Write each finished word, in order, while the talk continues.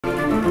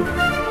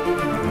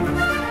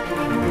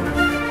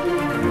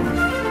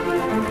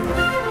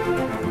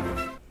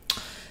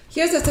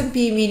Here's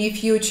S&P mini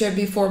future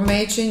before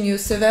major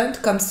news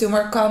event,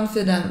 consumer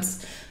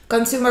confidence.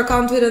 Consumer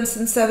confidence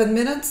in 7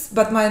 minutes,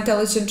 but my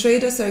intelligent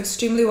traders are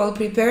extremely well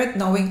prepared,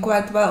 knowing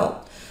quite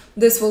well.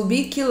 This will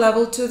be key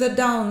level to the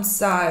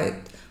downside.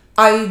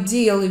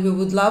 Ideally, we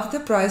would love the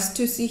price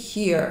to see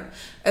here,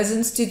 as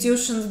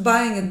institutions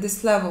buying at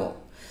this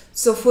level.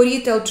 So for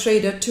retail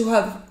trader to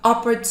have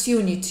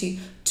opportunity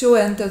to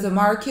enter the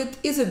market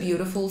is a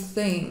beautiful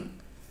thing.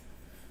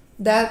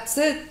 That's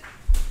it.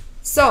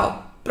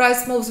 So,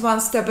 price moves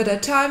one step at a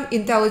time,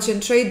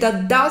 intelligent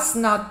trader does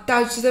not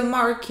touch the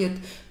market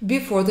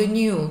before the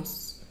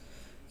news.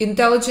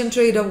 Intelligent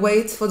trader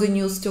waits for the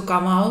news to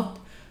come out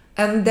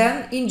and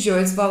then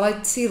enjoys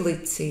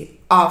volatility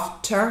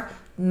after,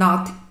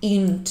 not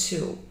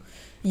into.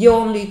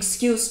 Your only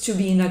excuse to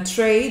be in a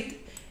trade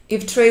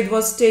if trade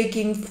was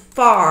taking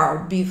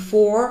far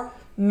before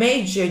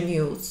major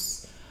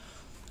news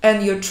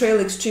and your trail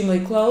extremely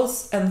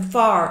close and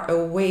far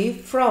away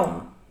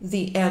from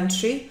the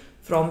entry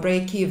from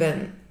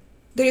break-even.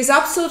 There is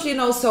absolutely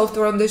no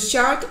software on this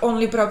chart,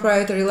 only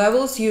proprietary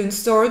levels you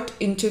insert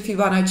into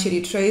Fibonacci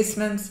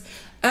retracements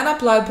and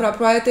apply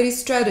proprietary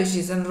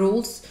strategies and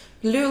rules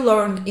you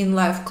learn in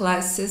live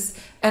classes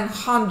and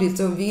hundreds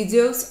of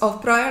videos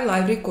of prior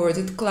live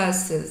recorded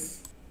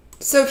classes.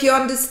 So if you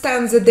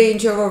understand the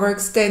danger of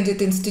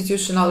overextended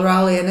institutional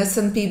rally and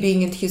S&P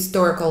being at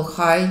historical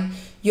high,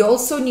 you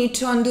also need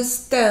to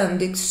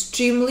understand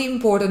extremely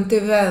important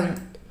event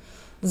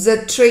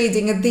that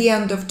trading at the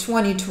end of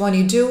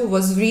 2022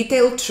 was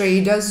retail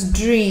traders'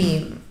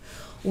 dream,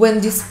 when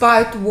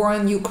despite war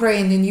in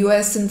Ukraine and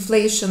US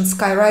inflation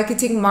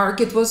skyrocketing,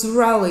 market was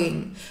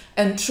rallying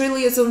and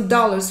trillions of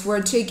dollars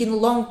were taking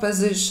long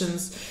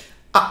positions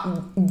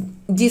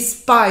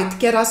despite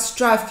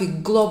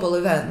catastrophic global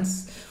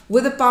events.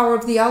 With the power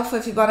of the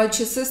Alpha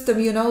Fibonacci system,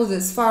 you know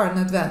this far in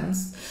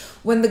advance.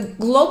 When the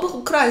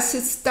global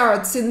crisis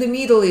starts in the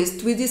Middle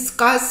East, we're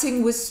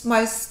discussing with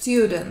my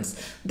students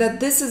that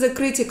this is a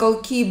critical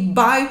key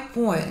buy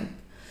point.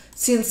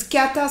 Since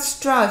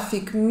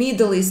catastrophic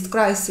Middle East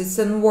crisis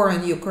and war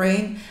in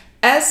Ukraine,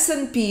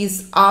 S&P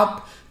is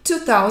up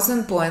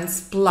 2,000 points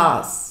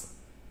plus.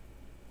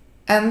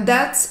 And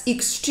that's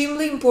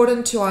extremely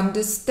important to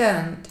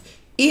understand.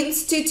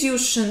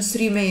 Institutions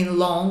remain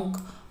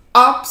long,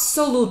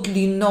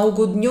 absolutely no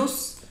good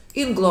news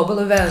in global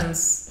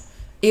events.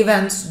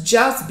 Events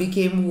just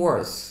became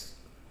worse.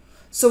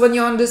 So when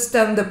you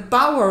understand the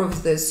power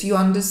of this, you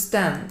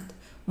understand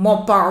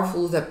more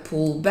powerful the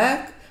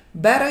pullback,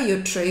 better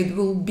your trade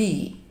will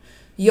be.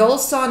 You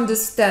also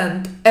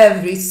understand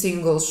every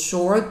single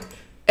short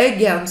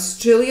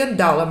against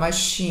trillion-dollar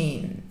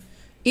machine.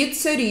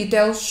 It's a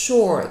retail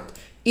short.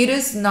 It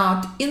is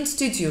not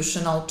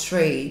institutional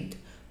trade.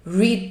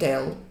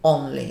 Retail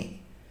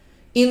only.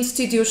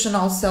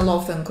 Institutional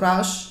sell-off and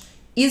crash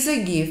is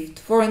a gift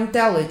for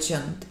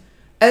intelligent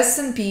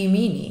S&P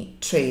mini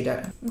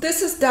trader.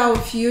 This is Dow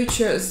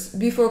futures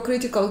before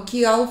critical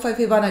key Alpha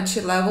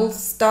Fibonacci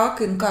levels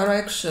stuck in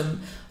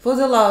correction for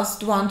the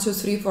last 1, 2,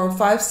 3, 4,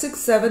 5, 6,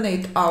 7,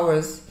 8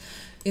 hours.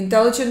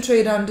 Intelligent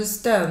trader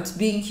understands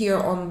being here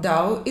on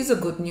Dow is a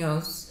good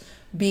news.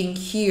 Being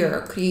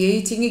here,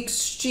 creating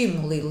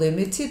extremely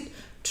limited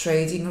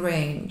trading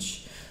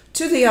range.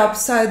 To the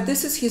upside,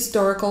 this is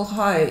historical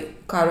high,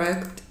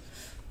 correct?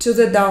 To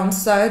the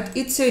downside,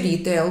 it's a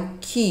retail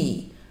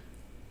key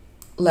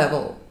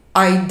level,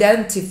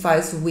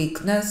 identifies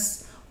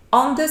weakness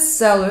on the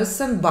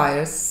sellers and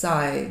buyers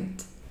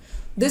side.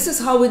 This is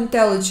how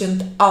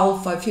intelligent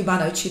Alpha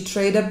Fibonacci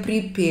trader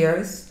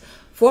prepares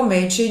for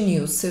major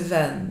news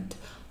event,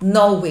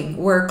 knowing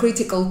where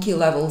critical key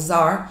levels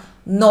are,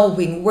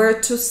 knowing where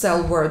to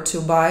sell, where to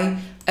buy,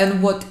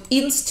 and what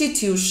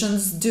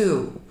institutions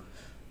do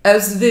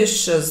as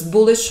vicious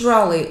bullish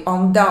rally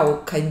on Dow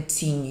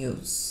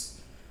continues.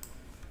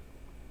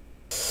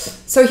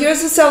 So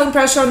here's the selling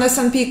pressure on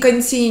S&P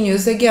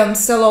continues. Again,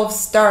 sell-off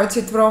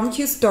started from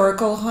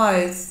historical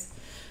highs.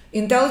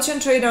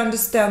 Intelligent trader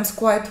understands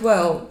quite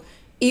well.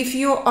 If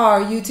you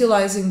are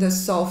utilizing the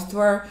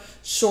software,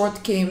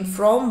 short came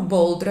from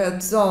bold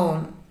red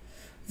zone.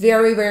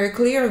 Very, very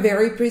clear,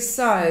 very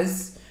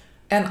precise,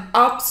 and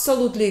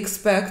absolutely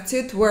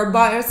expected where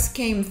buyers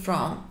came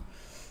from.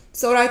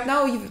 So right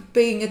now you're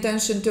paying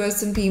attention to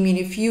S&P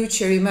mini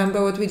future.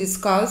 Remember what we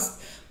discussed?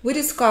 We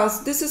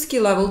discussed this is key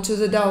level to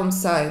the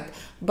downside,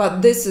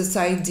 but this is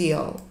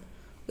ideal.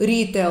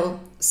 Retail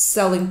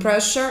selling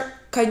pressure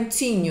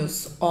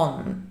continues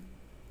on.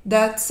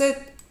 That's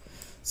it.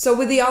 So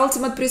with the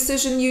ultimate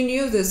precision, you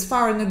knew this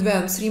far in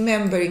advance,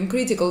 remembering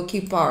critical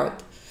key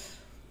part.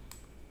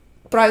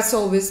 Price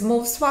always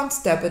moves one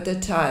step at a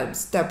time.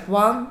 Step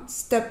 1,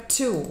 step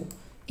 2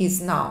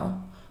 is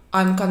now.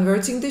 I'm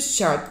converting this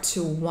chart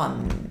to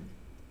 1.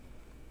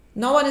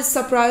 No one is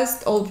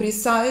surprised, all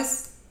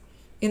precise.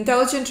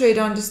 Intelligent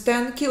trader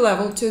understand key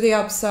level to the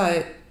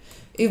upside.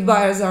 If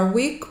buyers are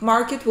weak,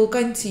 market will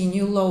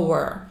continue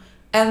lower.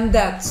 And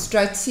that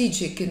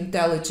strategic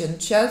intelligent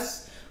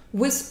chess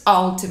with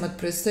ultimate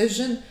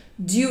precision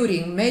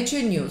during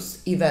major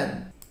news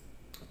event.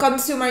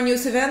 Consumer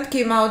news event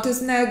came out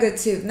as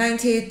negative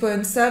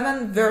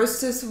 98.7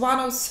 versus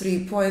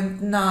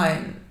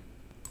 103.9.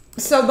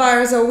 So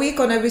buyers are weak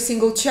on every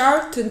single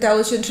chart.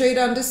 Intelligent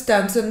trader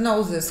understands and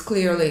knows this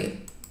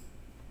clearly.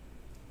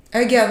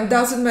 Again,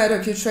 doesn't matter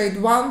if you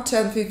trade 1,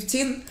 10,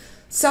 15,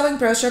 selling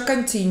pressure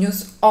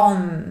continues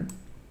on.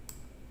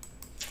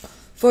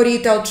 For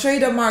retail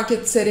trader,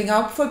 market setting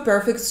up for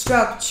perfect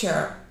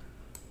structure.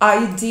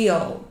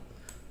 Ideal.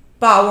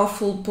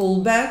 Powerful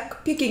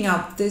pullback, picking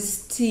up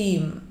this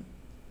theme.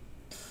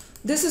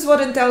 This is what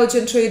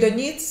intelligent trader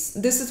needs.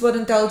 This is what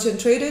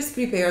intelligent trader is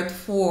prepared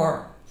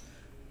for.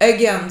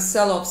 Again,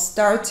 sell-off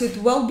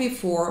started well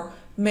before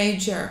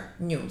major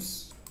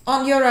news.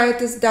 On your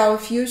right is Dow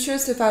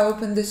Futures. If I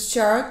open this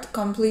chart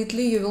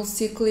completely, you will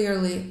see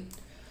clearly.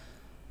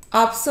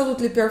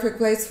 Absolutely perfect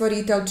place for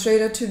retail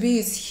trader to be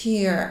is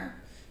here.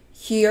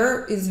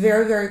 Here is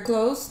very, very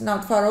close,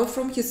 not far off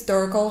from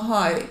historical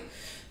high.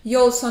 You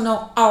also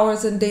know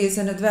hours and days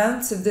in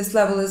advance. If this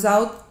level is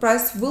out,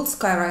 price will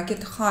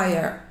skyrocket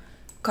higher.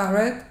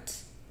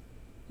 Correct?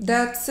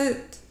 That's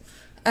it.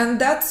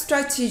 And that's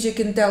strategic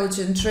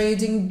intelligent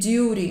trading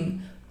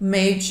during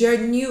major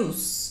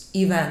news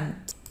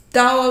event.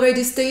 Dow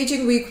already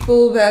staging weak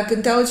pullback.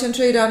 Intelligent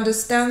trader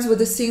understands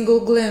with a single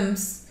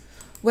glimpse.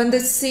 When the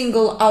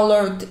single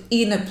alert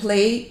in a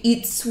play,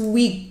 it's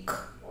weak.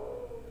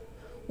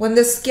 When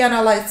the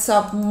scanner lights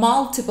up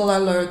multiple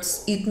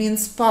alerts, it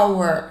means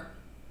power.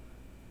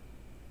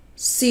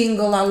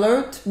 Single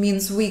alert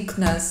means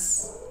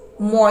weakness.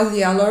 More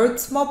the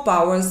alerts, more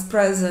power is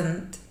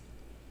present.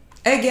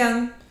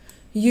 Again,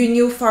 you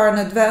knew far in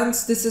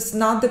advance this is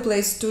not the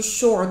place to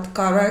short,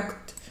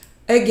 correct?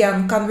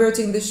 Again,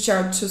 converting this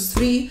chart to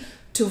 3,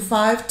 to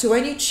 5, to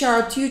any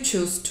chart you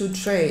choose to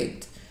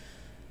trade.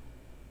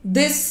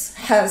 This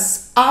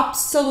has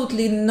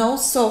absolutely no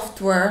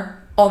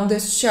software on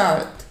this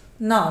chart.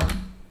 None.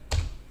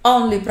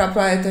 Only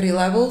proprietary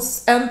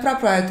levels and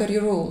proprietary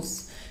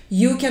rules.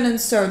 You can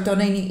insert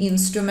on any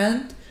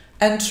instrument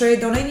and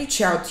trade on any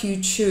chart you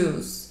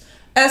choose.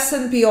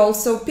 S&P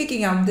also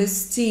picking up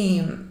this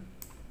theme.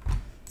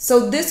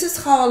 So this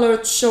is how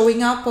alerts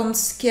showing up on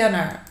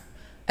scanner.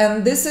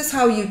 And this is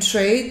how you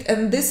trade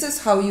and this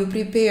is how you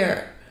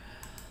prepare.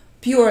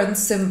 Pure and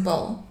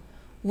simple.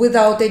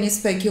 Without any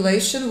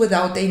speculation,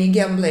 without any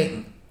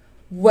gambling.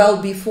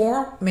 Well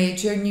before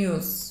major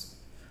news.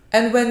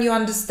 And when you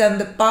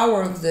understand the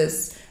power of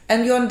this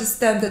and you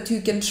understand that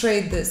you can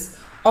trade this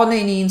on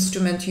any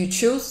instrument you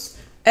choose,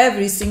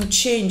 everything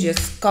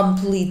changes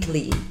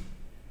completely,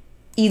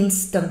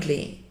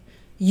 instantly.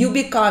 You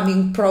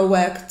becoming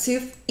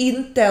proactive,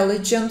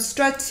 intelligent,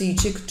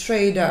 strategic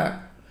trader.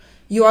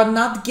 You are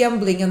not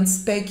gambling and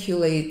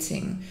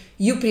speculating.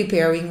 You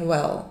preparing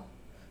well.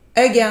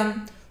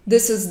 Again,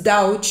 this is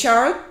Dow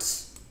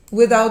chart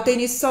without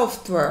any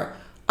software.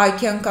 I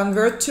can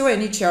convert to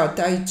any chart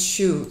I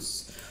choose.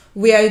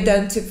 We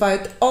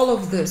identified all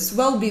of this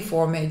well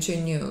before major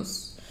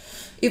news.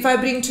 If I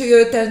bring to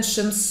your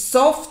attention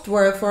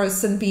software for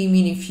S&P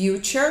mini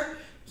future,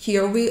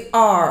 here we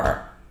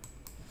are.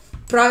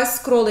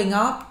 Price scrolling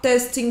up,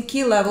 testing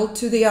key level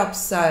to the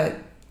upside.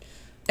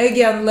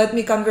 Again, let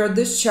me convert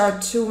this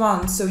chart to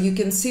 1 so you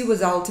can see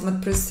with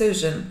ultimate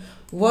precision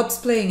what's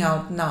playing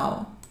out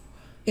now.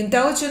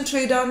 Intelligent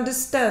trader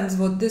understands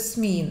what this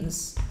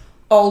means.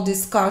 All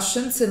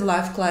discussions in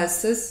live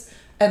classes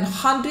and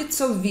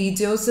hundreds of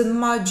videos and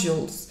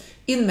modules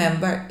in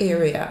member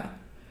area.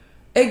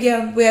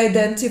 Again, we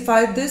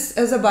identified this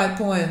as a buy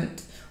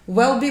point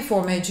well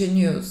before major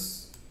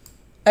news.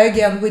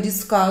 Again, we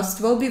discussed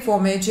well before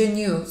major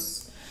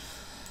news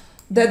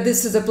that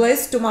this is a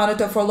place to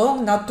monitor for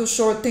long, not to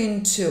short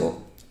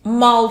into.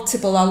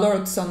 Multiple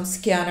alerts on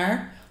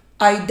scanner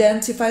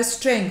identify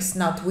strengths,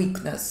 not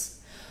weakness.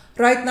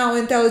 Right now,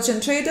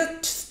 intelligent trader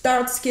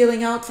starts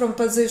scaling out from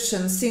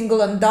position, single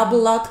and double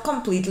lot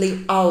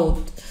completely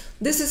out.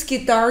 This is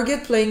key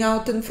target playing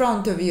out in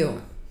front of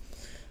you.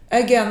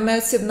 Again,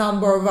 massive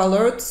number of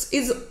alerts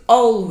is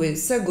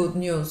always a good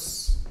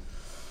news.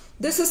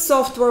 This is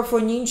software for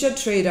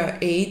NinjaTrader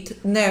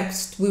 8.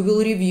 Next, we will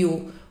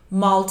review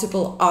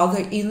multiple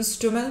other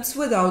instruments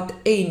without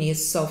any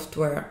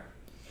software.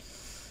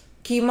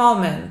 Key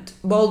moment,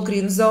 bold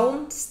green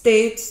zone,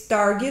 states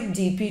target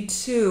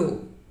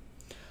DP2.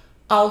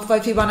 Alpha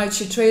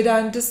Fibonacci trader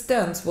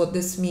understands what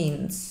this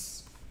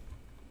means.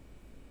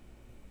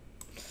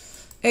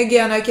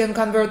 Again, I can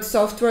convert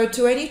software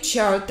to any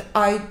chart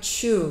I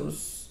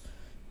choose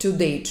to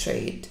day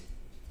trade.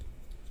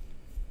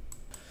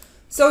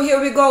 So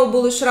here we go,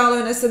 bullish rally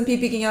on S&P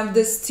picking up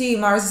this theme.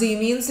 RZ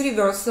means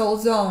reversal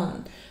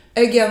zone.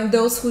 Again,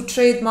 those who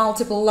trade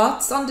multiple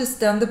lots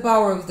understand the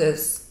power of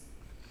this.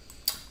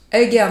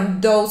 Again,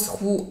 those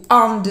who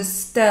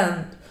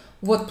understand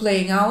what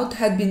playing out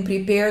had been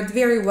prepared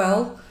very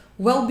well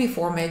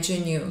before major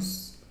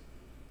news.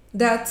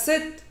 That's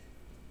it.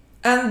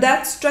 And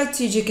that's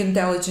strategic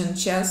intelligent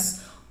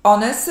chess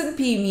on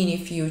S&P mini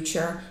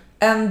future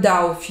and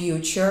Dow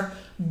future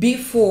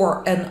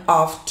before and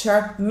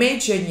after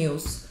major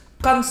news,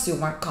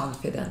 consumer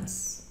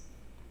confidence.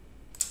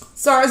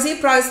 So RZ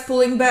price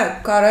pulling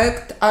back,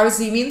 correct?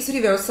 RZ means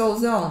reversal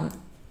zone.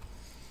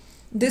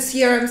 This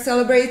year I'm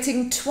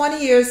celebrating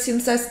 20 years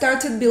since I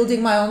started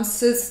building my own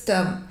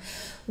system.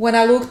 When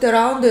I looked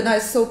around and I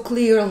saw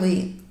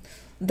clearly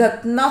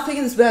that nothing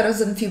is better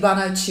than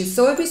Fibonacci.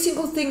 So every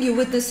single thing you're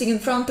witnessing in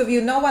front of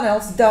you, no one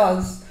else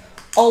does.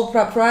 All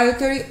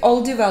proprietary,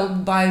 all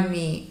developed by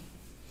me.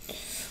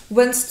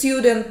 When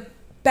student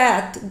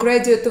Pat,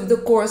 graduate of the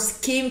course,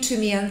 came to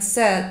me and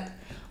said,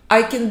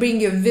 I can bring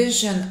your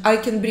vision, I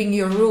can bring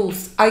your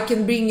rules, I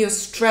can bring your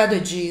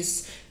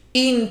strategies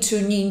into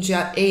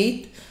Ninja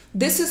 8.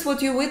 This is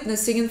what you're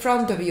witnessing in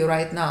front of you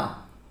right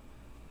now.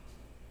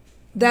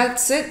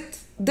 That's it.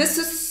 This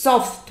is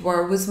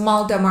software with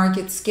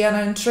multi-market scanner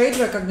and trade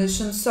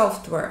recognition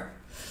software.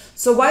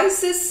 So why is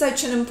this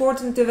such an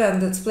important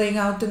event that's playing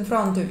out in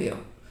front of you?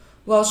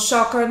 Well,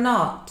 shock or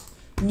not,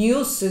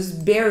 news is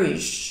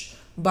bearish,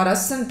 but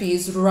S&P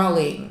is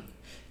rallying.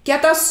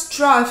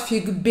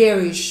 Catastrophic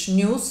bearish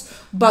news,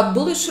 but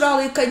bullish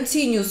rally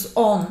continues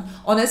on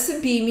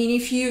S&P mini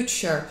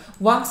future,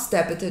 one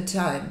step at a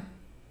time.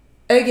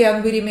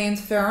 Again, we remain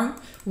firm,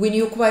 we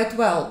knew quite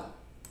well.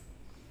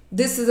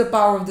 This is the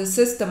power of the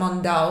system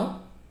on Dow,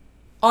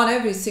 on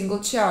every single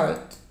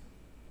chart.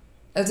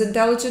 As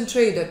intelligent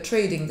trader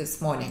trading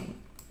this morning.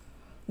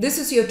 This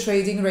is your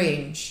trading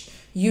range.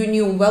 You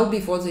knew well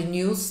before the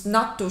news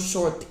not to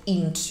short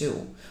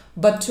into,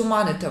 but to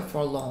monitor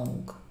for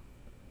long.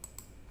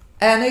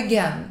 And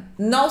again,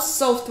 no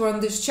software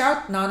on this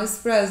chart, none is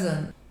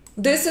present.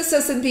 This is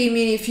S&P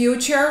mini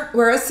future,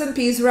 where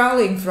S&P is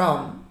rallying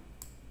from.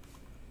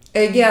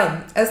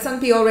 Again,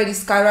 S&P already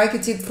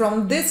skyrocketed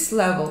from this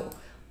level,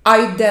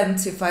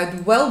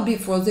 identified well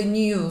before the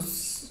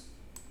news.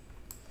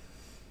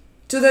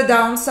 To the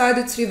downside,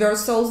 it's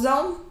reversal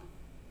zone.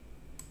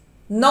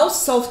 No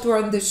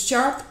software on this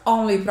chart,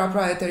 only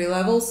proprietary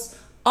levels,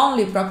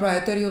 only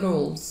proprietary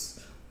rules,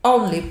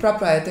 only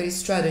proprietary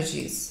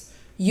strategies.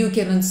 You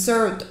can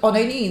insert on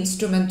any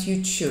instrument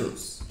you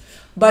choose.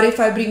 But if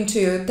I bring to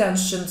your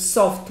attention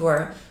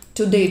software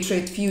to day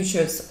trade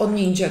futures on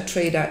Ninja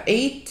Trader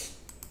 8,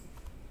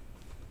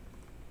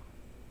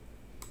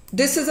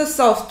 this is a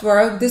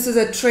software, this is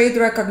a trade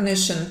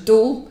recognition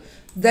tool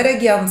that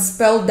again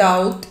spelled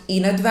out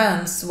in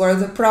advance where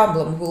the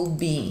problem will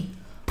be.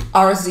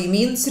 RZ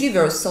means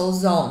reversal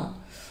zone.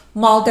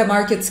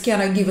 Multi-market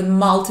scanner given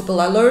multiple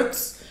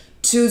alerts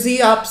to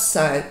the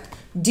upside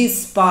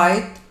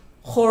despite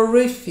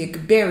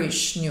horrific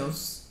bearish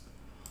news.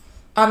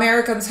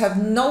 Americans have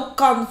no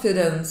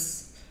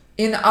confidence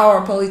in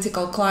our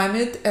political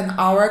climate and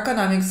our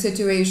economic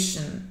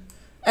situation.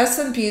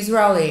 S&P is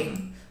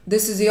rallying.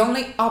 This is the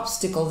only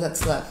obstacle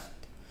that's left.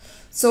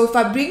 So if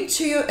I bring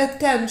to your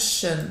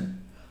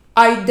attention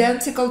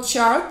identical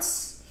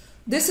charts,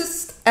 this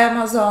is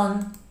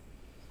Amazon.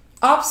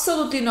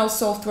 Absolutely no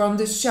software on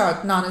this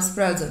chart, none is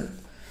present.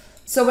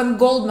 So when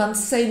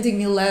Goldman's sending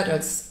me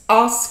letters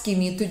asking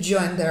me to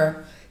join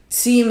their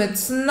team,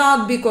 it's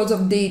not because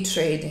of day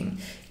trading.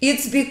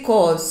 It's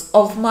because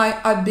of my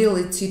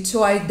ability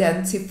to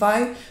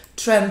identify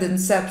trend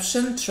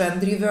inception,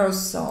 trend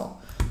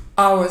reversal.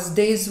 Hours,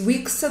 days,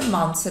 weeks and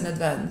months in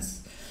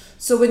advance.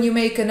 So when you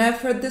make an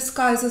effort, the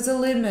sky's the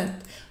limit.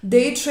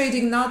 Day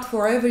trading not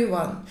for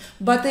everyone,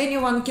 but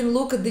anyone can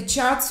look at the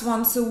charts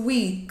once a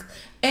week.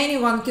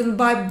 Anyone can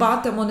buy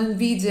bottom on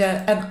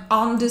Nvidia and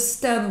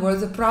understand where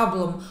the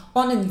problem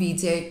on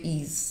Nvidia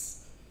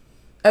is.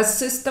 As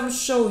systems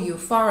show you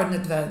far in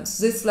advance,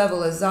 this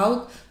level is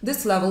out,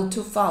 this level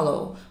to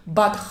follow.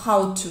 But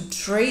how to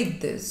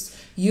trade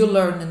this, you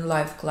learn in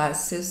live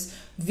classes,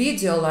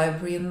 video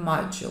library and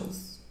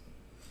modules.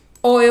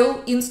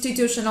 Oil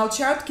institutional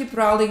chart keep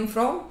rallying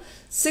from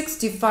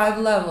 65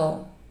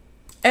 level.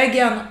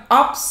 Again,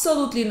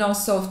 absolutely no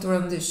software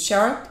on this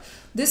chart.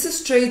 This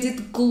is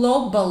traded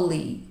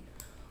globally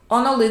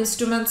on all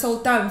instruments, all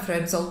time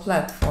frames, all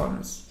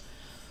platforms.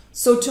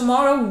 So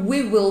tomorrow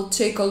we will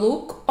take a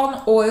look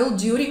on oil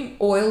during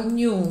oil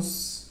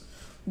news.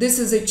 This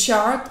is a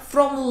chart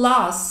from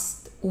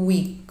last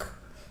week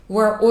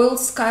where oil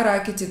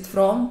skyrocketed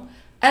from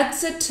at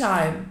the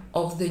time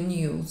of the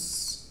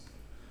news.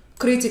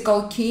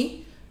 Critical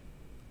key,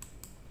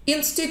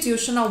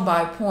 institutional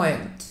buy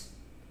point,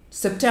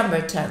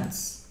 September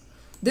 10th.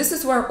 This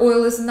is where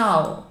oil is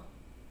now,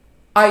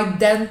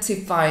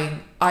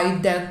 identifying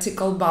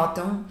identical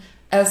bottom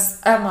as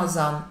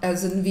Amazon,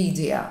 as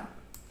Nvidia.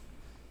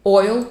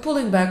 Oil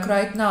pulling back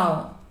right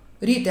now,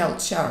 retail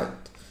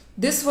chart.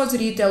 This was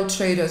retail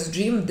trader's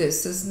dream,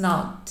 this is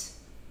not.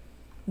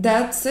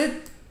 That's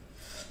it.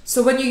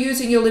 So when you're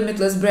using your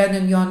limitless brand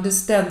and you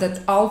understand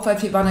that Alpha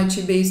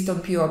Fibonacci based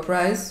on pure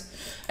price,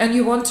 and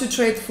you want to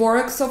trade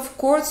Forex, of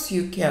course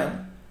you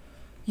can.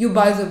 You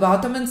buy the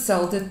bottom and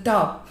sell the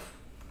top.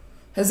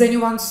 Has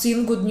anyone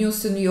seen good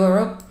news in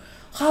Europe?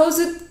 How is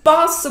it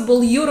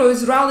possible euro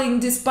is rallying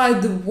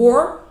despite the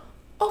war?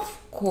 Of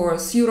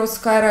course, euro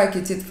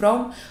skyrocketed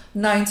from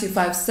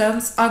 95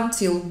 cents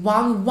until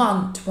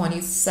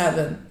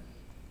 1,127.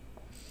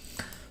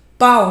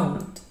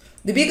 Pound,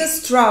 the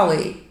biggest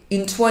rally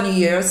in 20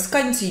 years,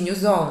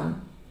 continues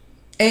on.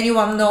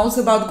 Anyone knows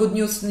about good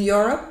news in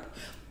Europe?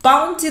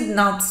 Pound did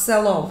not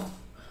sell off.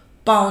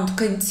 Pound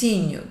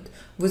continued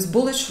with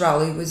bullish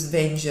rally with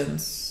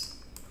vengeance.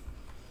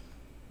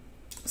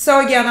 So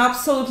again,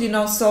 absolutely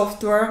no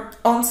software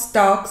on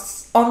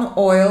stocks, on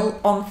oil,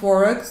 on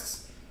Forex.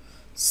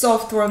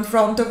 Software in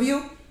front of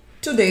you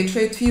to day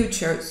trade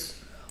futures.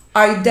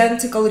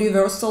 Identical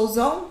reversal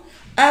zone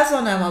as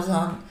on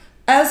Amazon,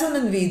 as on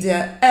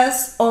Nvidia,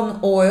 as on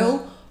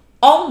oil,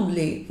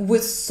 only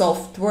with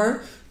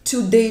software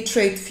to day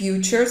trade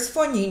futures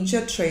for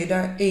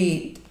NinjaTrader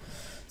 8.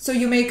 So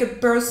you make a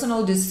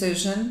personal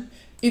decision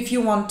if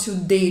you want to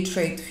day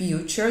trade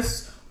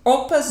futures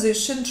or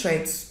position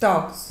trade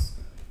stocks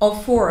or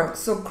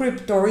Forex or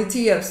crypto or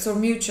ETFs or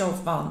mutual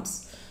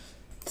funds.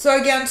 So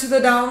again, to the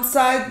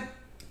downside,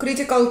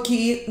 critical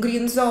key,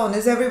 green zone.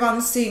 Is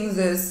everyone seeing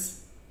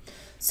this?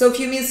 So if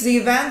you miss the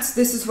events,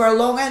 this is where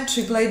long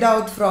entry played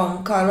out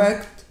from,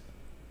 correct?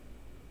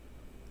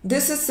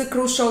 This is the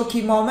crucial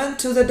key moment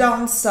to the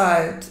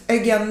downside.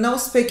 Again, no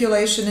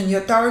speculation in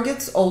your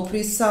targets, all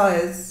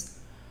precise.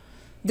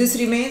 This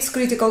remains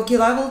critical key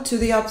level to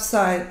the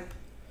upside.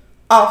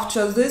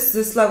 After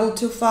this level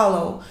to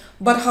follow.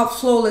 But how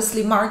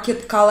flawlessly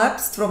market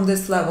collapsed from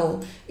this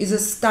level is a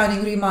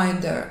stunning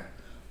reminder.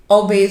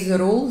 Obey the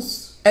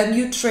rules and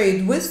you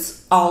trade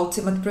with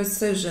ultimate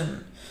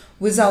precision,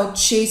 without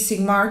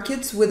chasing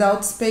markets,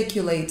 without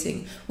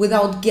speculating,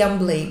 without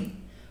gambling,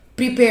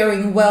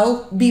 preparing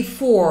well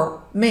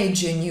before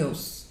major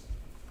news.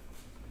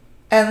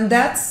 And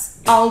that's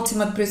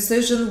ultimate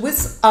precision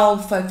with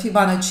Alpha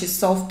Fibonacci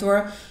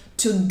software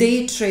to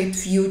day trade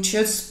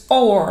futures,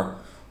 or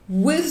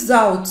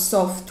without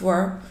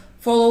software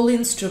for all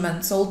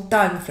instruments, all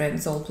time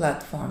frames, all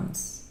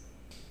platforms.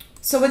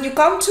 So when you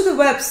come to the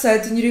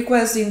website and you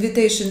request the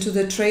invitation to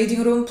the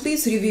trading room,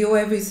 please review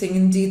everything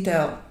in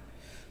detail.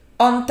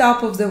 On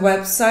top of the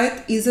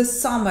website is a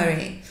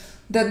summary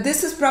that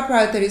this is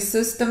proprietary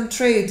system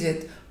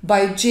traded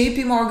by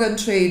JP Morgan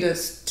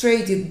traders,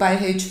 traded by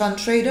hedge fund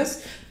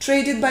traders,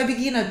 traded by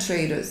beginner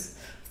traders.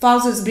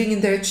 Fathers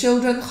bringing their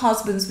children,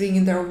 husbands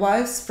bringing their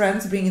wives,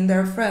 friends bringing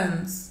their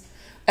friends.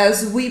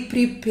 As we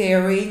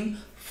preparing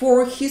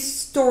for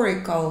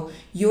historical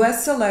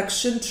US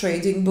election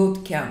trading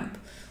bootcamp.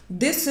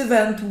 This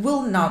event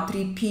will not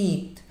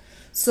repeat.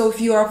 So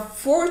if you are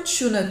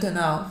fortunate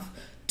enough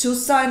to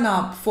sign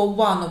up for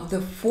one of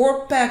the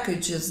 4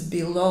 packages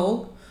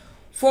below,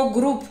 for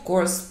group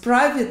course,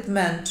 private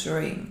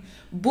mentoring,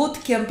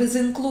 bootcamp is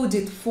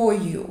included for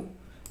you.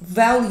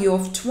 Value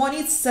of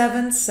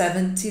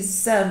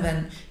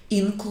 $27.77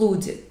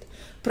 included.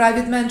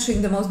 Private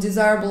mentoring, the most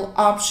desirable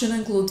option,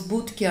 includes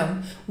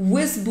bootcamp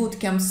with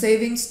bootcamp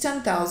savings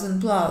 10,000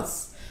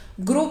 plus.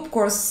 Group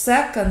course,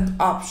 second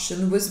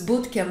option with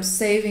bootcamp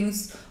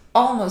savings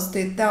almost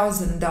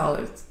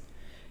 $8,000.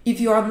 If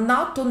you are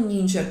not on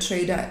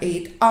NinjaTrader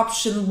 8,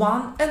 option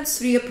 1 and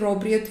 3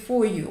 appropriate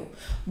for you,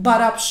 but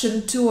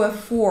option 2 and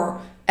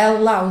 4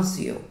 allows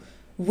you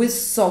with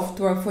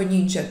software for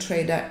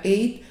NinjaTrader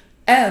 8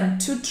 and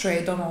to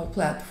trade on all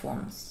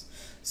platforms.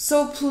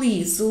 So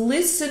please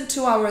listen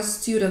to our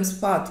students'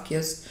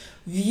 podcast,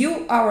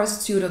 view our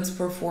students'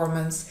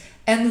 performance,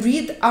 and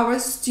read our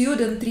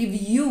student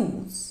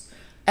reviews.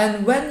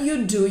 And when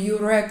you do, you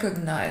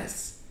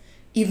recognize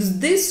if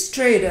these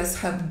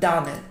traders have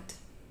done it.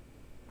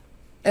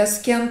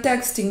 As Ken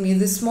texting me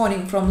this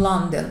morning from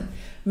London,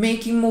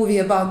 making movie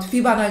about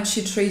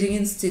Fibonacci Trading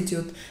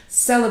Institute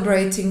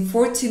celebrating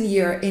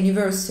 14-year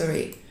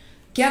anniversary.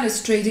 Ken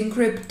is trading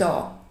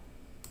crypto.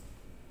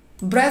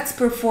 Brett's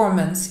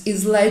performance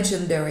is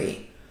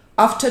legendary.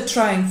 After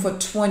trying for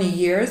 20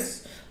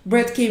 years,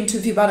 Brett came to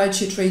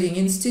Fibonacci Trading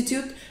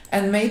Institute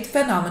and made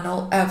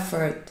phenomenal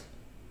effort.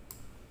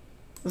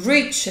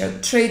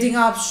 Richard trading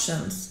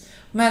options,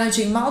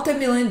 managing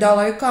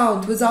multi-million-dollar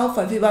account with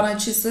Alpha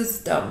Fibonacci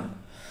system.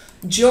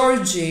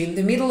 Georgie in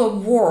the middle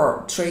of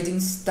war trading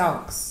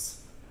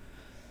stocks.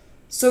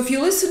 So if you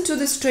listen to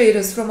these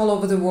traders from all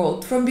over the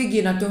world, from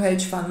beginner to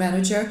hedge fund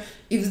manager,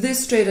 if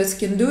these traders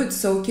can do it,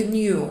 so can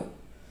you.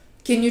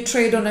 Can you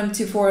trade on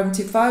MT4,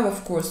 MT5?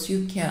 Of course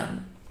you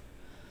can.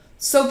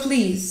 So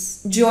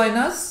please join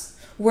us.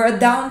 We're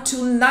down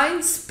to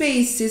 9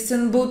 spaces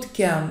in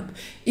bootcamp.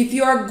 If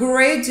you are a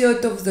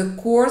graduate of the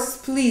course,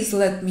 please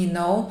let me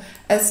know.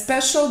 A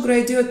special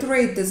graduate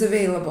rate is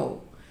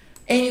available.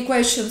 Any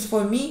questions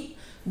for me?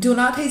 Do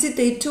not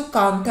hesitate to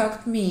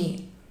contact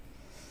me.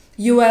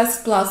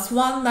 US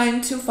 +1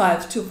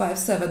 925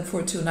 257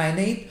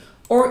 4298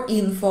 or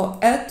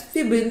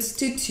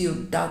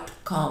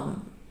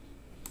info@fibinstitute.com.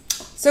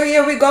 So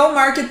here we go,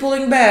 market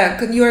pulling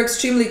back, and you're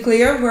extremely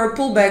clear where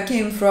pullback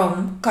came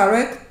from,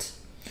 correct?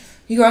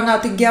 You are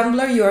not a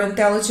gambler, you are an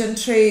intelligent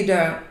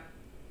trader.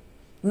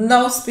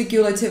 No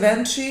speculative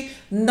entry,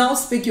 no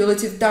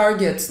speculative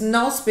targets,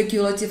 no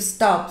speculative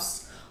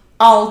stops.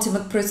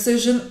 ultimate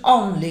precision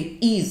only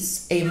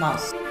is a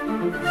must.